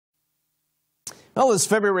Well, this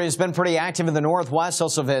February has been pretty active in the Northwest,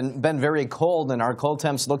 also been very cold, and our cold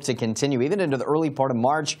temps look to continue even into the early part of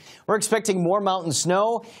March. We're expecting more mountain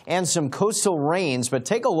snow and some coastal rains, but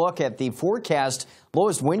take a look at the forecast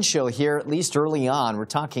lowest wind chill here, at least early on. We're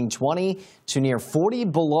talking 20 to near 40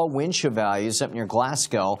 below wind chill values up near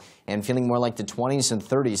Glasgow and feeling more like the 20s and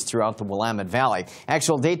 30s throughout the Willamette Valley.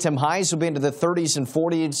 Actual daytime highs will be into the 30s and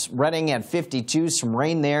 40s. Reading at 52, some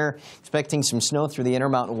rain there. Expecting some snow through the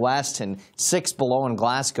Intermountain West and 6 below in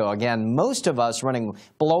Glasgow. Again, most of us running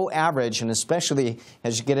below average, and especially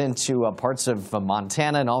as you get into parts of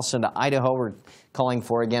Montana and also into Idaho, we're calling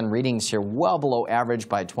for, again, readings here well below average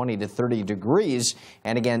by 20 to 30 degrees.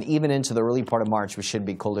 And again, even into the early part of March, we should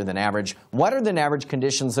be colder than average. Wetter than average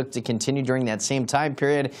conditions look to continue during that same time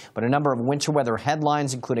period, but a number of winter weather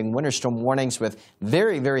headlines, including winter storm warnings with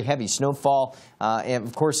very, very heavy snowfall. And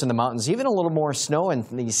of course, in the mountains, even a little more snow in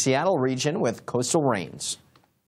the Seattle region with coastal rains.